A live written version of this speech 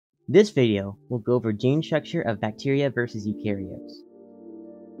This video will go over gene structure of bacteria versus eukaryotes.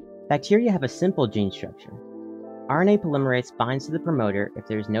 Bacteria have a simple gene structure. RNA polymerase binds to the promoter if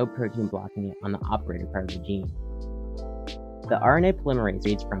there is no protein blocking it on the operator part of the gene. The RNA polymerase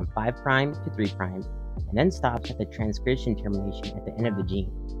reads from 5' to 3' and then stops at the transcription termination at the end of the gene.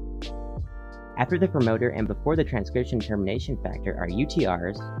 After the promoter and before the transcription termination factor are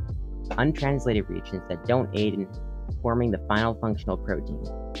UTRs, untranslated regions that don't aid in forming the final functional protein.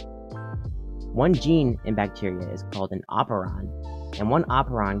 One gene in bacteria is called an operon, and one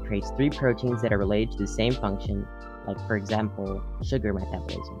operon creates 3 proteins that are related to the same function, like for example, sugar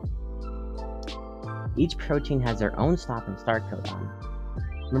metabolism. Each protein has their own stop and start codon.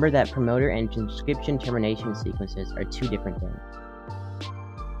 Remember that promoter and transcription termination sequences are 2 different things.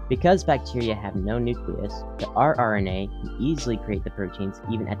 Because bacteria have no nucleus, the rRNA can easily create the proteins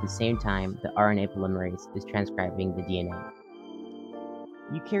even at the same time the RNA polymerase is transcribing the DNA.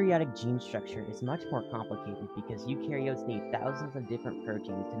 Eukaryotic gene structure is much more complicated because eukaryotes need thousands of different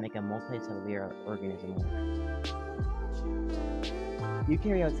proteins to make a multicellular organism work.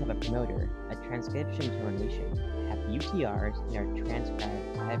 Eukaryotes have a promoter, a transcription termination, have UTRs, and are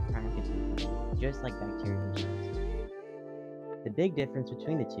transcribed 5' to 3', just like bacterial genes. The big difference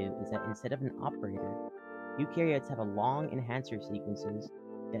between the two is that instead of an operator, eukaryotes have a long enhancer sequences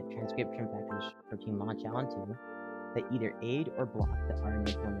that transcription factors protein launch out onto that either aid or block the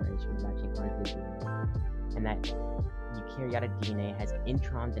RNA polymerase from latching onto the DNA, and that eukaryotic DNA has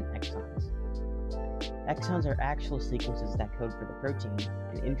introns and exons. Exons are actual sequences that code for the protein,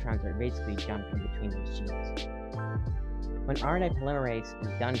 and introns are basically junk in between those genes. When RNA polymerase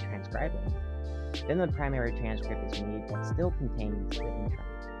is done transcribing, then the primary transcript is made that still contains the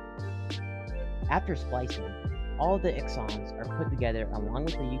introns. After splicing, all the exons are put together along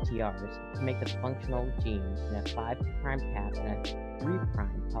with the UTRs to make the functional gene in a 5' cap and a 3'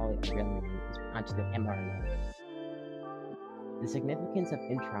 polyadenylene onto the mRNA. The significance of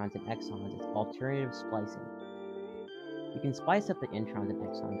introns and exons is alternative splicing. You can splice up the introns and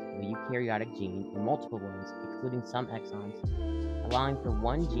exons of a eukaryotic gene in multiple ways, including some exons, allowing for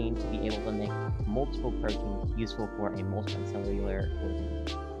one gene to be able to make multiple proteins useful for a multicellular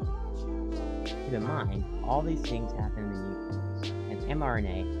organism. Keep in mind, all these things happen in the nucleus, and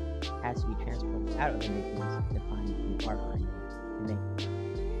mRNA has to be transported out of the nucleus to find an rRNA to make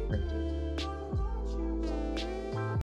protein.